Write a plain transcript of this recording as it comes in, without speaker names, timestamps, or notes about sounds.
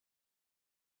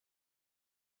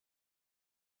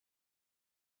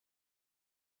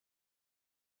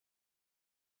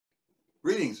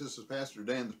Greetings, this is Pastor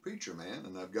Dan the Preacher Man,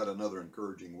 and I've got another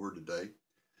encouraging word today.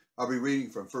 I'll be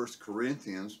reading from 1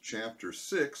 Corinthians chapter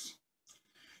 6,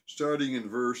 starting in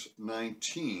verse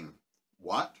 19.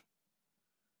 What?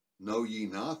 Know ye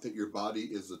not that your body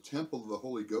is the temple of the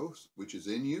Holy Ghost, which is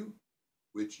in you,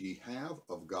 which ye have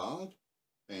of God,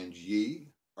 and ye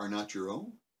are not your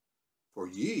own? For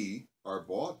ye are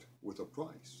bought with a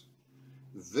price.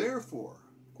 Therefore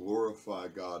glorify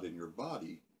God in your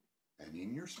body and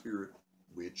in your spirit,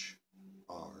 which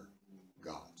are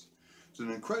God's. It's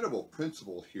an incredible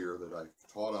principle here that I've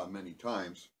taught on many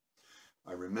times.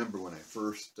 I remember when I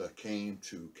first came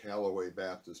to Callaway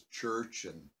Baptist Church,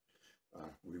 and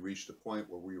we reached a point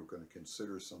where we were going to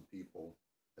consider some people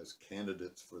as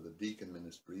candidates for the deacon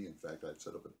ministry. In fact, I'd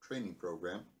set up a training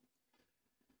program.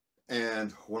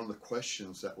 And one of the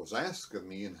questions that was asked of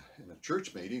me in a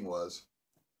church meeting was,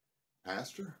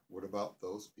 Pastor, what about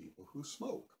those people who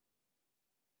smoke?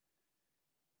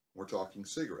 We're talking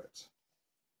cigarettes.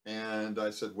 And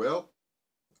I said, well,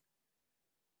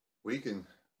 we can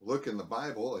look in the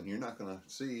Bible and you're not going to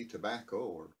see tobacco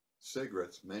or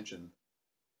cigarettes mentioned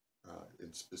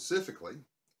specifically,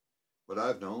 but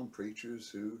I've known preachers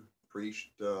who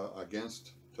preached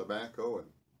against tobacco and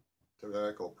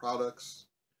tobacco products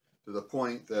to the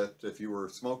point that if you were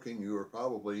smoking, you were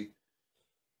probably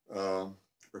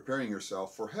preparing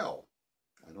yourself for hell.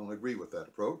 I don't agree with that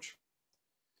approach.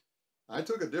 I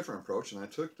took a different approach, and I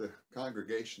took the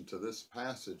congregation to this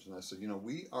passage, and I said,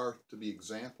 we are to be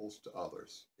examples to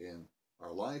others in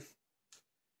our life,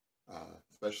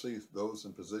 especially those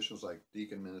in positions like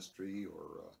deacon ministry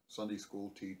or Sunday school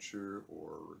teacher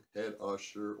or head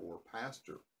usher or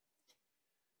pastor.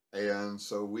 And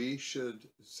so we should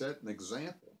set an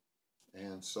example.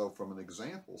 And so from an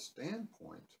example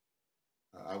standpoint,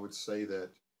 I would say that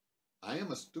I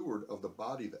am a steward of the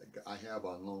body that I have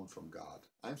on loan from God.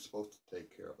 I'm supposed to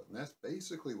take care of it. And that's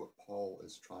basically what Paul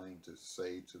is trying to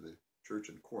say to the church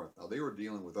in Corinth. Now, they were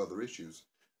dealing with other issues,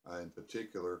 in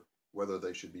particular, whether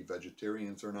they should be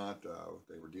vegetarians or not.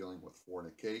 They were dealing with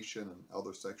fornication and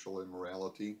other sexual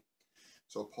immorality.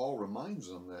 So Paul reminds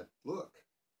them that, look,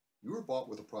 you were bought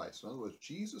with a price. In other words,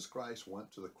 Jesus Christ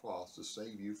went to the cross to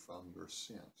save you from your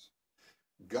sins.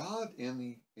 God, in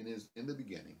the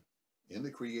beginning, in the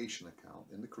creation account,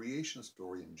 in the creation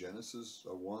story in Genesis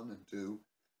 1 and 2,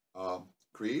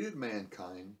 created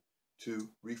mankind to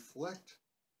reflect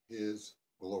his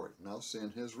glory. Now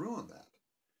sin has ruined that.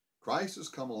 Christ has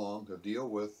come along to deal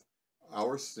with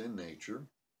our sin nature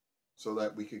so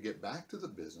that we could get back to the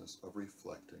business of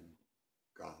reflecting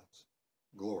God's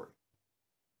glory.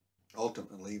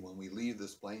 Ultimately, when we leave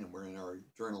this plane and we're in our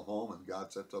eternal home and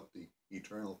God sets up the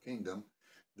eternal kingdom,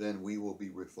 then we will be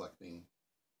reflecting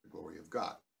the glory of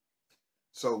God.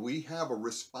 So we have a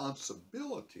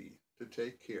responsibility to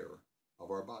take care of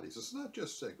our bodies. It's not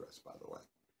just cigarettes, by the way.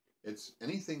 It's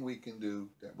anything we can do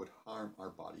that would harm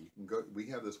our body. You can go. We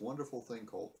have this wonderful thing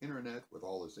called internet with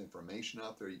all this information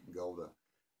out there. You can go to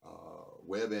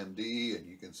WebMD and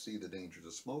you can see the dangers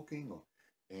of smoking.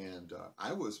 And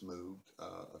I was moved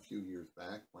a few years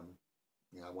back when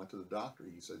I went to the doctor.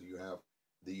 He said, you have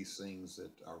these things that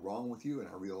are wrong with you, and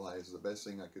I realized the best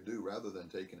thing I could do rather than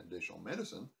taking additional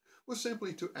medicine was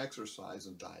simply to exercise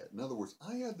and diet. In other words,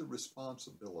 I had the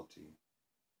responsibility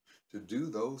to do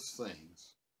those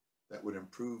things that would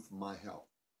improve my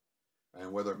health,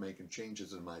 and whether making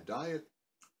changes in my diet,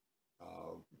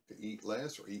 to eat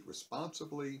less or eat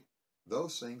responsibly,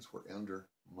 those things were under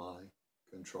my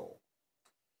control.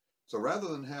 So rather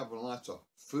than having lots of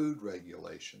food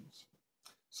regulations,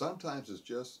 sometimes it's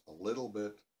just a little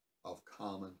bit of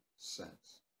common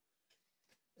sense.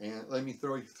 And let me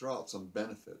throw out some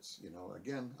benefits.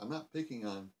 Again, I'm not picking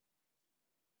on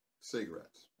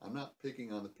cigarettes. I'm not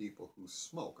picking on the people who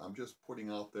smoke. I'm just putting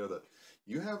out there that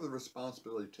you have the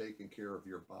responsibility of taking care of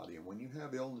your body. And when you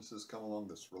have illnesses come along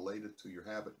that's related to your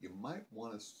habit, you might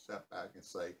want to step back and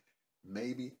say,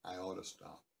 maybe I ought to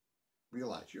stop.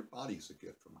 Realize your body's a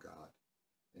gift from God,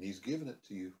 and he's given it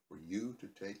to you for you to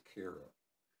take care of.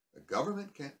 The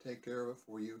government can't take care of it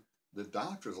for you. The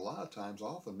doctors, a lot of times,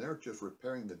 often they're just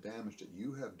repairing the damage that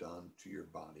you have done to your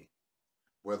body,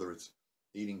 whether it's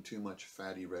eating too much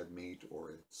fatty red meat,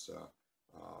 or it's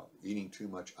eating too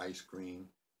much ice cream,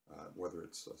 whether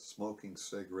it's smoking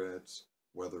cigarettes,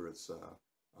 whether it's,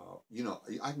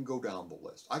 I can go down the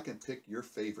list. I can pick your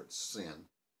favorite sin,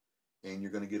 and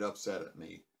you're going to get upset at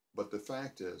me. But the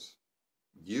fact is,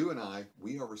 you and I,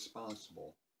 we are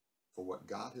responsible for what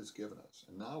God has given us.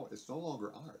 And now it's no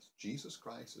longer ours. Jesus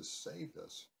Christ has saved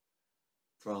us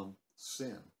from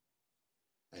sin.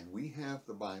 And we have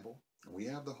the Bible. We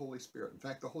have the Holy Spirit. In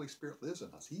fact, the Holy Spirit lives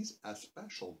in us. He's a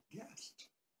special guest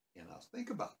in us. Think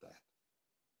about that.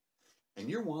 And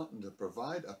you're wanting to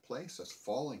provide a place that's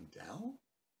falling down?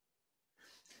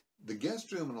 The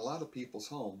guest room in a lot of people's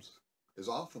homes is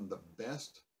often the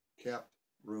best kept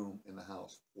room in the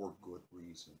house for good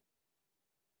reason.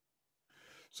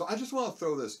 So I just want to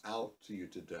throw this out to you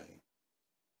today,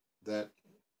 that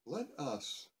let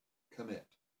us commit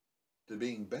to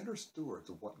being better stewards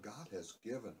of what God has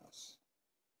given us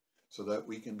so that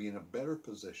we can be in a better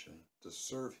position to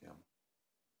serve him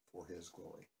for his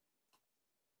glory.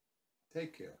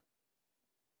 Take care,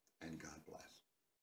 and God bless.